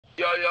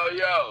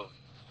Yo.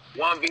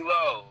 One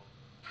below.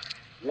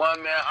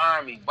 One man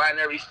army,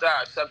 binary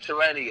star,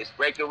 subterraneous,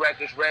 breaking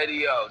records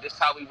radio. This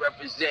how we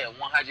represent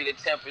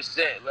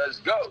 110%. Let's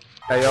go.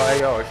 Hey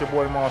yo, it's your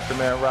boy Monster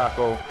Man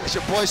Rocco. It's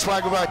your boy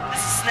Swagger Rock.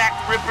 This is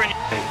Snack the Ripper.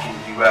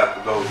 You rap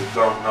for those who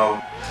don't know.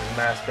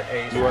 Master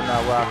Ace. You are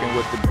not rocking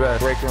with the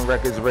best. Breaking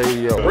Records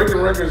Radio.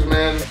 Breaking Records,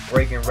 man.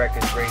 Breaking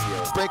Records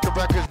Radio. Breaking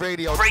Records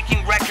Radio.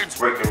 Breaking Records.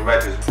 Breaking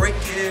Records.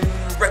 Breaking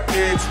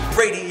Records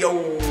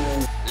Radio.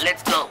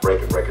 Let's go.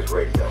 Breaking Records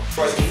Radio.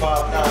 Breaking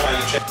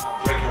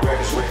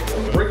Records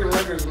Radio. Breaking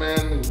Records,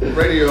 man.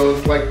 Radio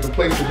is like the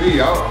place to be.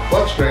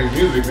 Fuck strange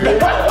music,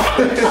 man.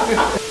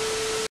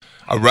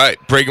 All right,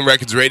 Breaking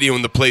Records Radio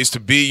and the place to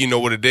be. You know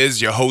what it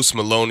is, your host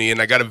Maloney,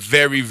 and I got a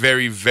very,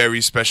 very,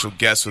 very special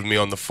guest with me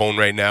on the phone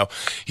right now.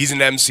 He's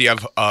an MC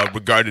I've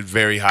regarded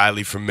very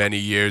highly for many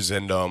years,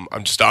 and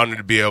I'm just honored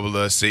to be able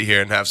to sit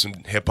here and have some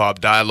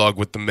hip-hop dialogue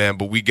with the man.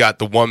 But we got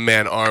the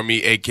one-man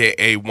army,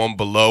 a.k.a. One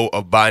Below,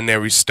 of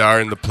Binary Star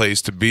in the place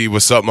to be.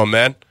 What's up, my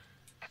man?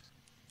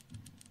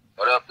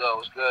 What up, though?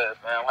 What's good,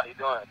 man? How you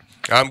doing?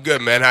 I'm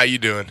good, man. How you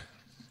doing?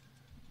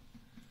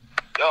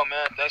 Yo,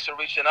 man, thanks for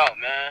reaching out,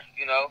 man.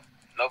 You know,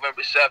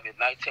 November 7th,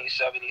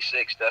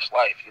 1976, that's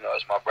life. You know,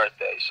 it's my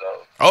birthday,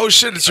 so. Oh,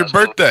 shit, it's your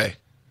birthday.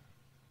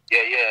 Cool.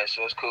 Yeah,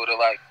 so it's cool to,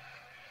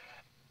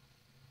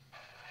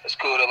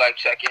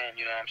 check in,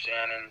 you know what I'm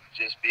saying, and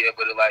just be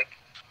able to,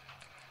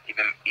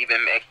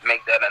 even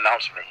make that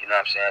announcement, you know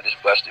what I'm saying?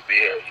 Just blessed to be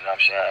here, you know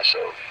what I'm saying?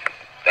 So,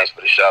 thanks for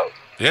the show.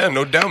 Yeah,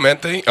 no doubt, man.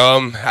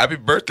 Happy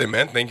birthday,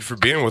 man. Thank you for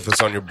being with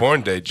us on your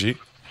born day, G.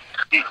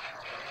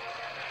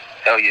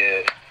 Hell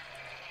yeah.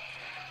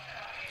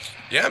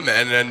 Yeah,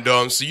 man,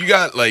 and so you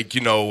got,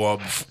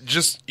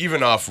 just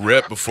even off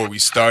rip before we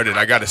started,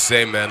 I gotta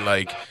say, man,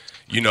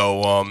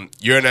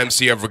 you're an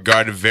MC I've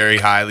regarded very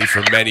highly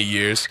for many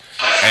years,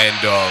 and,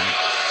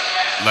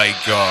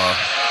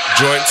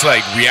 joints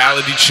like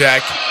Reality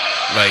Check,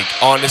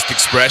 Honest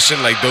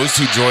Expression, those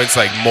two joints,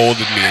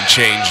 molded me and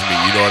changed me,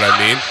 you know what I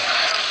mean?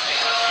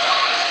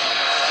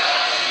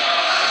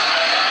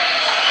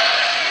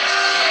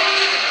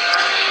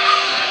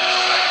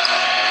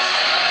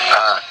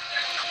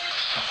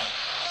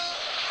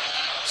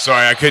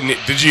 Sorry, I couldn't.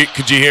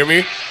 Could you hear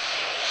me?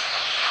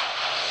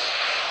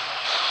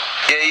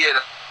 Yeah.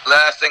 The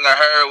last thing I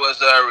heard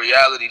was a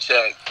Reality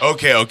Check.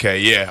 Okay,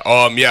 yeah.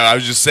 I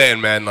was just saying,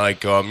 man.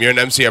 You're an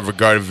MC I've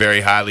regarded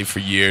very highly for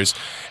years,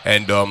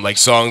 and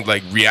songs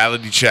like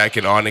Reality Check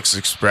and Honest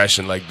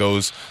Expression,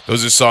 those are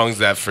songs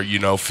that for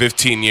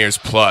 15 years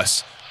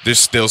plus, they're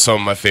still some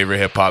of my favorite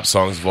hip hop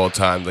songs of all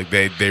time.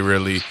 They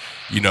really,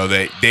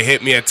 they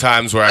hit me at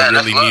times where I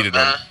really needed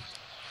them.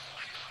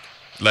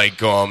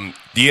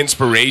 The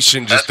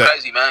inspiration, just that's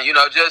crazy, man.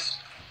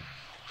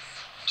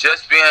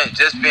 Just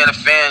being a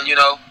fan,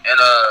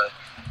 and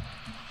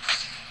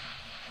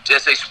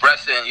just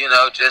expressing,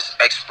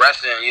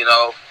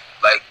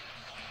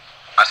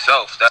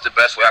 myself. That's the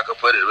best way I could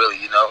put it, really.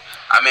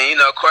 I mean,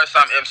 of course,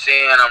 I'm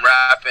MCing, I'm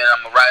rapping,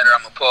 I'm a writer,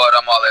 I'm a poet,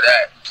 I'm all of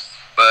that.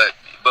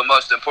 But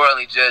most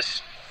importantly,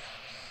 just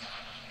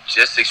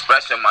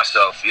expressing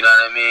myself. You know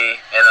what I mean?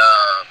 And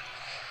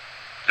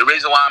the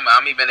reason why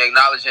I'm even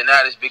acknowledging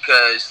that is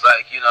because,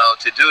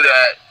 to do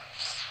that,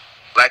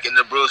 in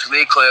the Bruce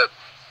Lee clip,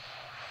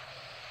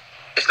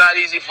 it's not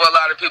easy for a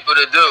lot of people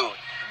to do.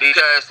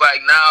 Because,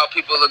 now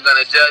people are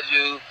going to judge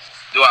you.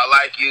 Do I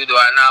like you? Do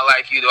I not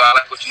like you? Do I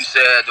like what you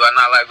said? Do I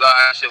not like,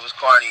 that shit was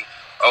corny?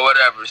 Or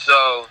whatever.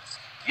 So,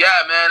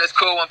 yeah, man, it's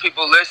cool when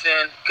people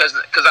listen. Because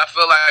I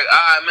feel like,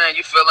 man,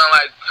 you feeling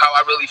like how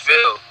I really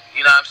feel.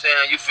 You know what I'm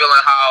saying? You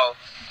feeling how...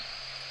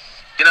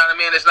 You know what I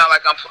mean? It's not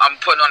like I'm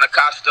putting on a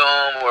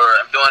costume or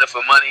I'm doing it for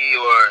money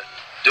or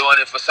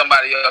doing it for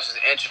somebody else's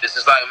interest.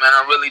 It's like, man,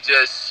 I'm really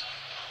just,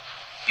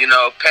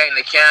 painting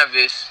the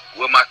canvas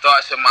with my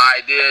thoughts and my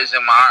ideas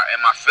and my art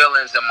and my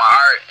feelings and my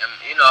art and,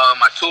 and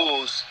my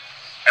tools.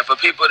 And for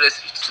people to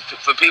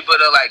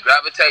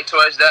gravitate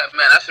towards that,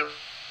 man, that's a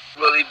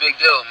really big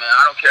deal, man.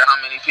 I don't care how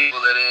many people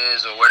it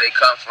is or where they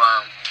come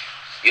from.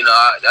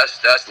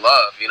 That's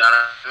love. You know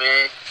what I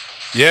mean?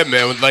 Yeah,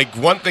 man.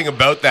 One thing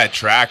about that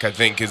track, I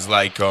think, is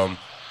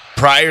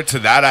prior to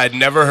that, I'd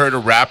never heard a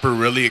rapper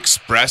really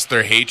express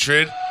their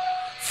hatred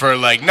for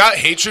not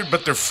hatred,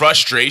 but their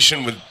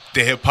frustration with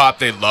the hip hop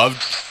they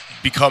loved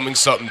becoming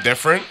something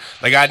different.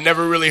 I'd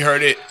never really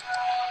heard it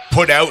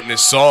put out in a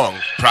song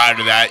prior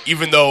to that,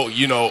 even though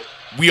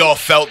we all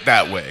felt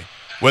that way,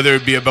 whether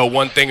it be about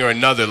one thing or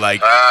another.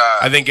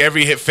 I think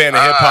every fan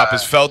of hip hop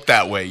has felt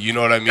that way. You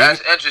know what I mean?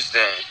 That's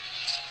interesting.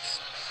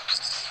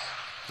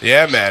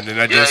 Yeah, man, and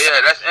yeah,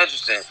 that's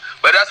interesting.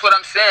 But that's what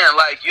I'm saying,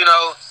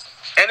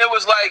 and it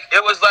was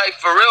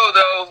for real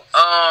though.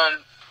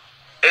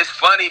 It's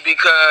funny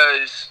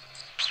because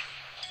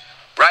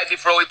right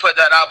before we put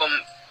that album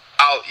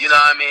out, you know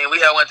what I mean, we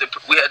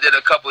had did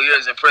a couple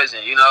years in prison,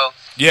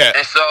 Yeah.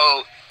 And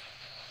so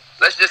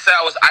let's just say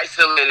I was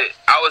isolated.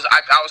 I was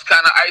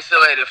kind of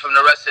isolated from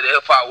the rest of the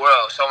hip hop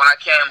world. So when I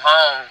came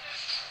home,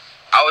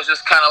 I was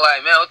just kind of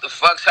like, man, what the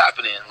fuck's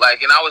happening? And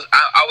I was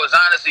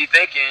honestly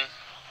thinking.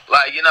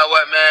 You know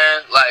what,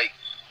 man?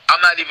 I'm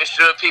not even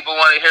sure people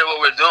want to hear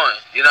what we're doing.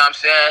 You know what I'm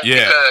saying?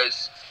 Yeah.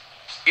 Because,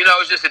 you know,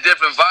 it's just a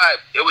different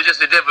vibe. It was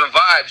just a different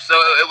vibe. So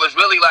it was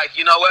really like,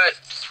 you know what?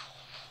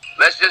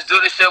 Let's just do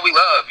the shit we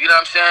love. You know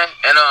what I'm saying?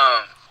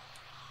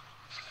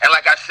 And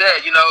like I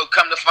said, you know,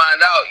 come to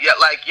find out, yeah,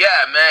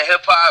 man,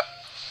 hip hop,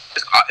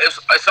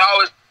 it's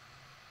always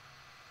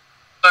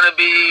gonna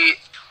be,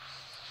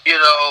 you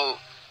know,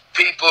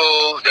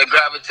 people that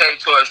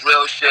gravitate towards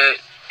real shit.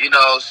 You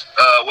know,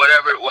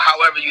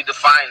 however you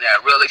define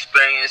that, real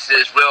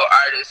experiences, real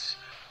artists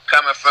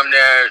coming from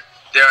their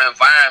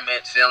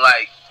environments and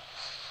like,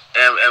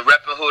 and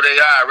repping who they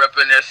are,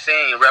 repping their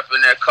scene,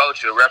 repping their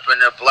culture, repping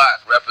their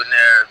block, repping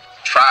their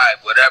tribe,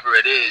 whatever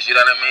it is, you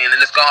know what I mean?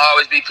 And it's gonna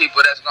always be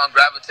people that's gonna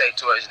gravitate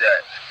towards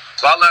that.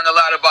 So I learned a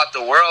lot about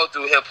the world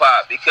through hip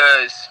hop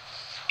because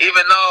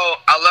even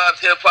though I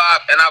loved hip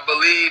hop and I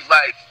believe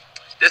like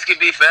this could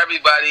be for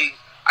everybody,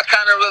 I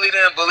kind of really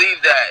didn't believe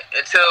that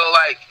until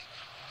like,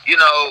 you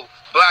know,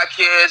 black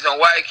kids and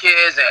white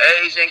kids and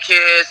Asian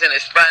kids and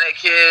Hispanic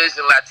kids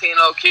and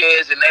Latino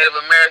kids and Native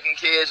American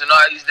kids and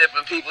all these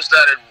different people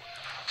started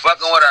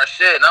fucking with our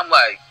shit. And I'm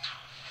like,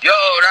 yo,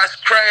 that's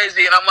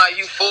crazy. And I'm like,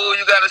 you fool,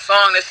 you got a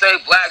song that say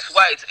blacks,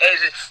 whites,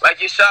 Asians. Like,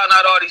 you're shouting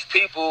out all these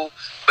people,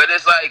 but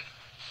it's like,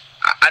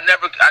 I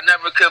never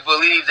could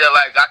believe that,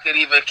 like, I could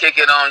even kick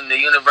it on the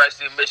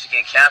University of Michigan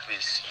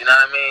campus. You know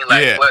what I mean?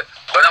 Like, yeah.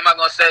 What am I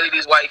going to say to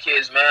these white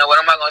kids, man? What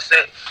am I going to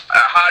say?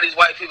 How are these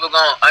white people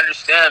going to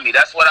understand me?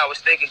 That's what I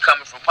was thinking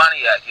coming from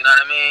Pontiac, you know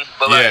what I mean?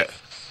 But, like,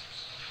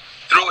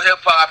 through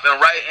hip-hop and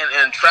writing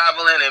and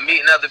traveling and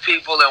meeting other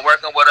people and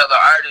working with other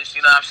artists,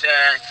 you know what I'm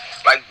saying?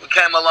 Like, we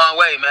came a long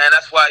way, man.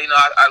 That's why, you know,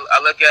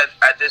 I look at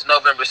this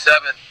November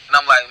 7th, and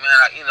I'm like,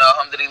 man, you know,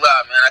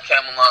 alhamdulillah, man, I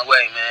came a long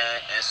way, man.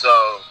 And so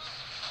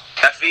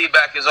that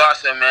feedback is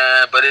awesome,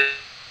 man, but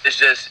it's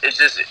just,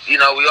 you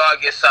know, we all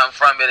get something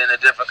from it in a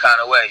different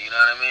kind of way, you know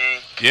what I mean?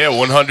 Yeah,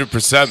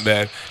 100%,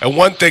 man. And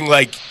one thing,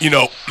 like, you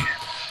know,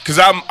 because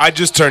I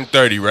just turned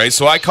 30, right?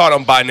 So I caught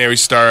on Binary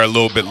Star a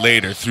little bit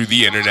later through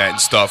the internet and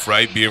stuff,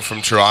 right? Being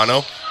from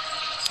Toronto.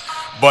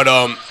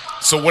 But,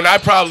 so when I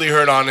probably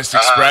heard Honest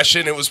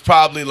Expression, it was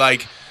probably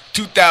like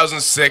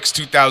 2006,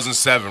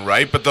 2007,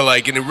 right? But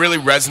and it really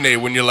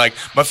resonated when you're like,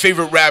 my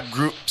favorite rap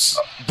groups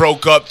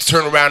broke up to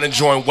turn around and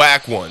join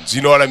whack ones.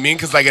 You know what I mean?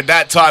 Because, like, at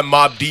that time,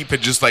 Mobb Deep had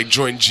just, like,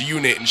 joined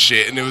G-Unit and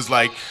shit. And it was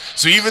like,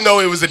 so even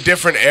though it was a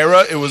different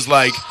era, it was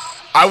like,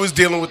 I was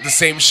dealing with the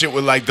same shit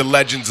with, like, the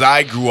legends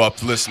I grew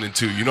up listening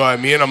to. You know what I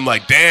mean? I'm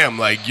like, damn,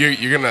 like, you're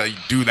going to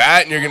do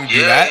that and you're going to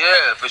do that?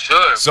 Yeah, for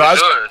sure. So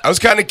I was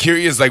kind of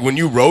curious, like, when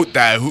you wrote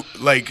that,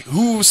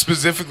 who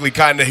specifically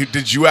kind of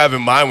did you have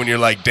in mind when you're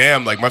like,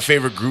 damn, like, my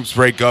favorite groups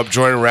break up,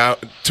 turn around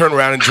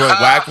and join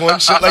whack one,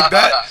 shit like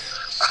that?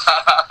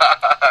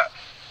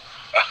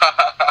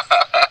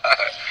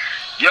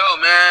 Yo,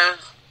 man.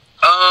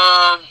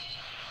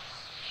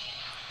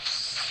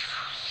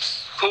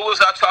 Who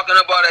was I talking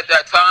about at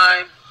that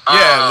time?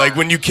 Yeah, like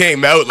when you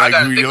came out, like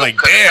you're like,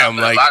 damn,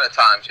 like a lot of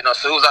times, you know.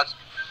 So who was I?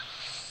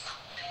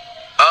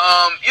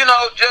 You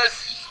know,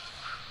 just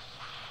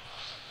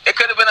it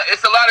could have been.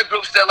 It's a lot of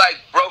groups that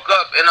like broke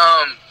up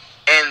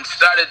and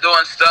started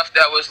doing stuff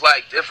that was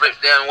like different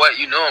than what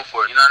you knew them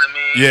for. You know what I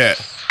mean? Yeah.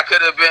 I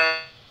could have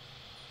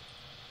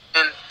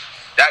been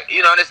that,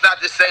 you know. And it's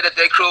not to say that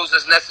their crews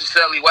is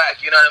necessarily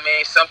whack. You know what I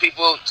mean? Some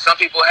people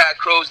had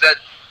crews that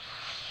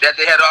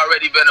they had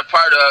already been a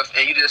part of,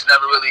 and you just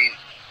never really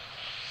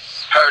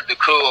heard the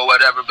crew or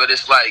whatever. But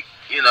it's like,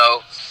 you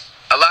know,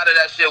 a lot of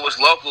that shit was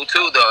local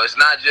too, though. It's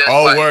not just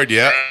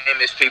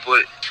famous people.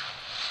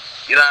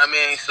 You know what I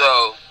mean?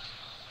 So,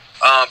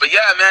 but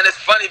yeah, man, it's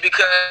funny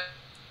because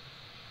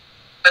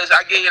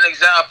I give you an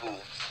example.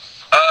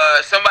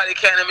 Somebody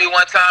came to me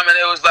one time and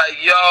it was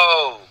like,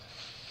 yo,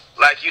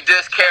 like you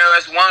dissed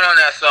KRS-One on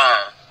that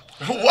song.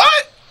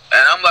 What?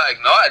 And I'm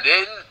like, no, I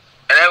didn't.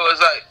 And it was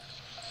like,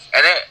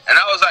 and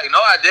I was like,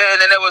 no, I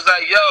didn't. And it was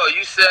like, yo,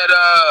 you said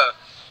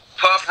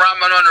Puff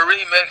Ramen on the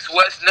remix,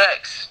 what's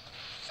next?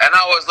 And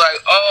I was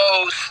like,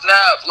 oh,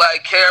 snap,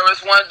 like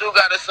KRS-One do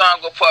got a song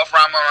with Puff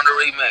Ramen on the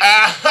remix.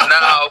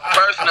 Now,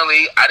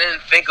 personally, I didn't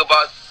think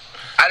about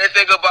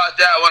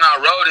that when I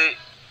wrote it.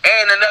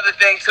 And another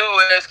thing, too,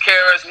 is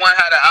KRS-One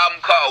had an album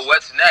called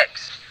What's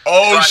Next.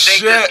 Oh, so I think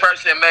shit. this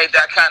person made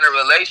that kind of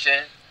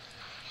relation.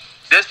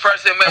 This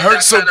person made I heard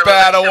that so kind of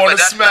bad, relation, I want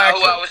to but smack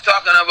that's not who I was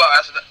talking about.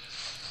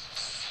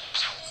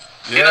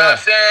 You know what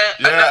I'm saying?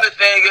 Yeah. Another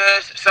thing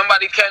is,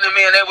 somebody came to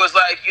me and it was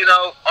like, you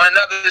know, on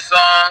another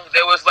song,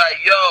 they was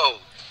like, yo,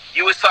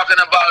 you was talking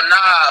about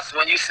Nas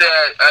when you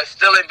said,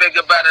 still ain't big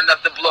or bad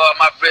enough to blow up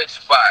my bridge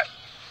spot.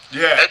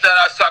 Yeah. They thought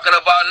I was talking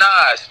about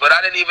Nas, but I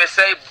didn't even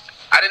say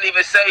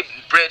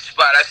bridge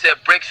spot. I said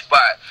brick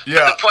spot.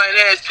 Yeah. But the point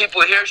is,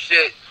 people hear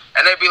shit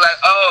and they be like,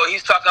 oh,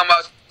 he's talking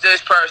about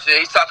this person,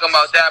 he's talking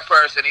about that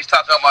person, he's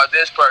talking about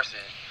this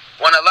person.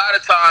 When a lot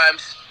of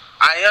times,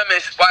 I am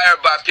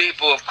inspired by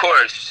people, of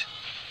course.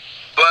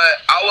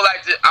 But I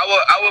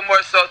would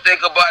more so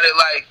think about it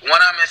like when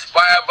I'm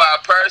inspired by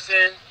a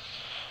person,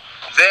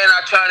 then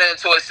I turn it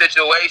into a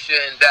situation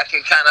that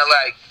can kind of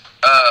like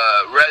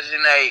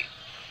resonate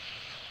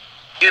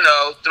you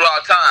know,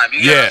 throughout time.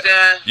 You get what I'm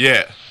saying?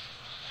 Yeah.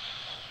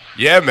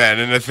 Yeah, man,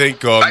 and I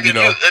think like you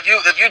know,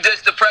 if you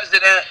diss the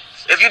president,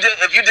 if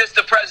you diss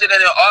the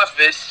president in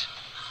office,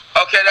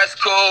 okay, that's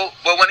cool.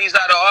 But when he's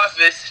out of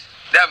office,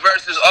 that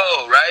verse is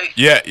old, right?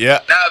 Yeah,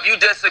 yeah. Now, if you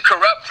diss a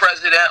corrupt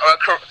president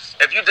or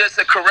if you diss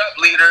a corrupt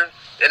leader,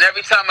 then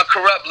every time a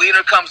corrupt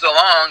leader comes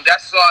along,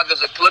 that song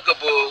is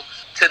applicable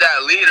to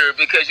that leader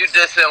because you're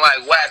dissing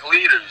like whack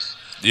leaders.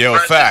 Yo,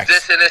 versus facts.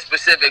 Dissing a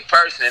specific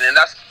person, and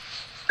that's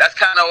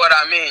kind of what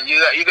I mean. You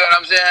get what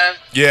I'm saying?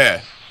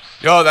 Yeah.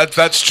 Yo,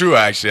 that's true,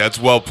 actually. That's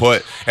well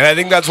put. And I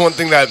think that's one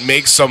thing that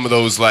makes some of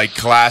those, like,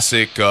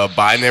 classic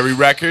binary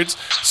records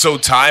so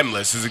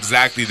timeless is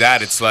exactly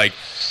that. It's like,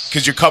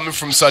 because you're coming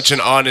from such an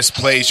honest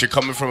place. You're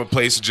coming from a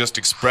place of just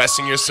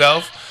expressing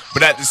yourself.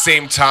 But at the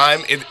same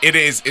time,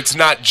 it's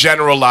not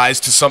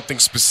generalized to something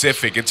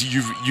specific. It's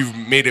you've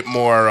made it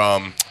more,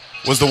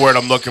 what's the word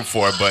I'm looking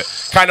for? But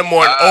kind of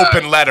more an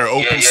open letter,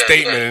 open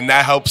statement. And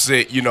that helps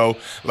it, you know,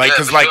 like,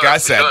 because like I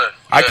said,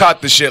 I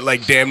caught the shit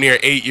like damn near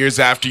 8 years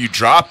after you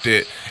dropped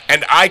it,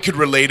 and I could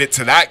relate it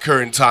to that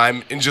current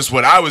time in just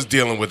what I was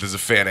dealing with as a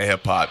fan of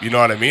hip hop. You know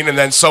what I mean? And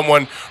then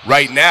someone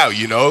right now,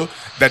 you know,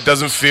 that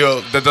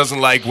doesn't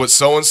like what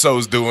so and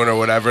so's doing or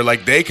whatever,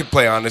 like they could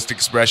play Honest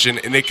Expression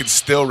and it could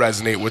still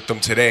resonate with them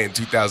today in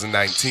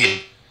 2019.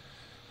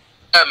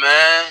 Yeah,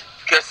 man.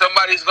 Because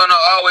somebody's gonna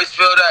always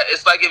feel that.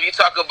 It's like if you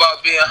talk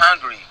about being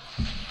hungry.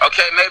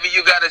 Okay, maybe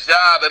you got a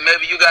job and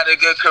maybe you got a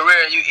good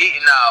career and you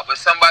eating now, but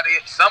somebody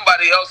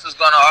else is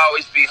gonna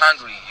always be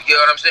hungry. You get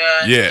what I'm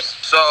saying? Yeah.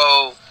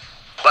 So,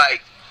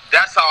 like,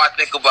 that's how I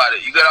think about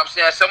it. You get what I'm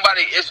saying?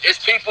 It's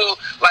people,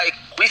 like,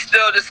 we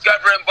still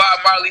discovering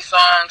Bob Marley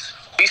songs.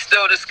 We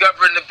still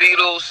discovering the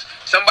Beatles.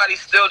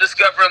 Somebody's still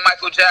discovering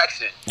Michael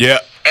Jackson. Yeah.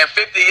 And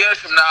 50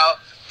 years from now,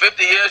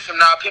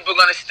 people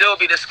are going to still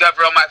be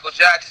discovering Michael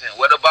Jackson.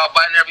 What about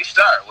Binary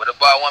Star? What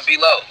about One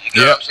Below? You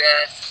get what I'm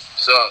saying?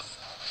 So...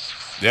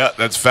 Yeah,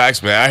 that's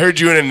facts, man. I heard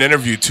you in an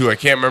interview too. I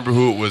can't remember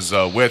who it was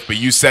with, but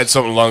you said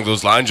something along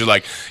those lines.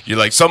 You're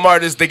like some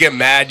artists, they get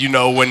mad, you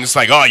know, when it's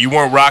like, oh, you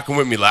weren't rocking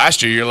with me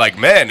last year. You're like,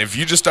 man, if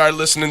you just started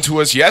listening to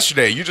us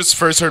yesterday, you just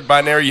first heard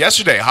Binary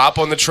yesterday. Hop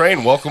on the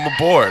train, welcome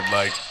aboard.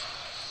 Like,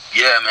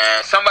 yeah,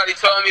 man. Somebody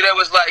told me that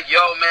was like,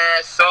 yo,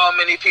 man, so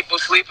many people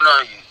sleeping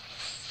on you,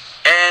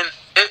 and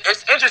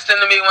it's interesting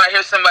to me when I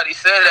hear somebody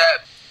say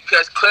that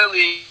because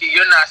clearly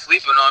you're not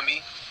sleeping on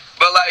me,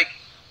 but like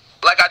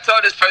I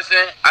told this person,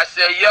 I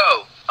said,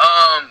 yo,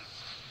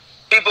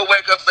 people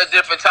wake up at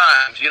different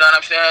times, you know what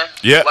I'm saying?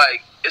 Yeah.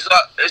 Like, it's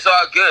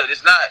all good.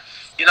 It's not,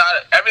 you know,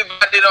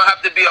 everybody don't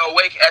have to be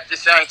awake at the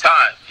same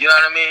time. You know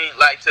what I mean?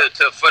 Like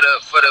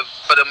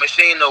for the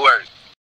machine to work.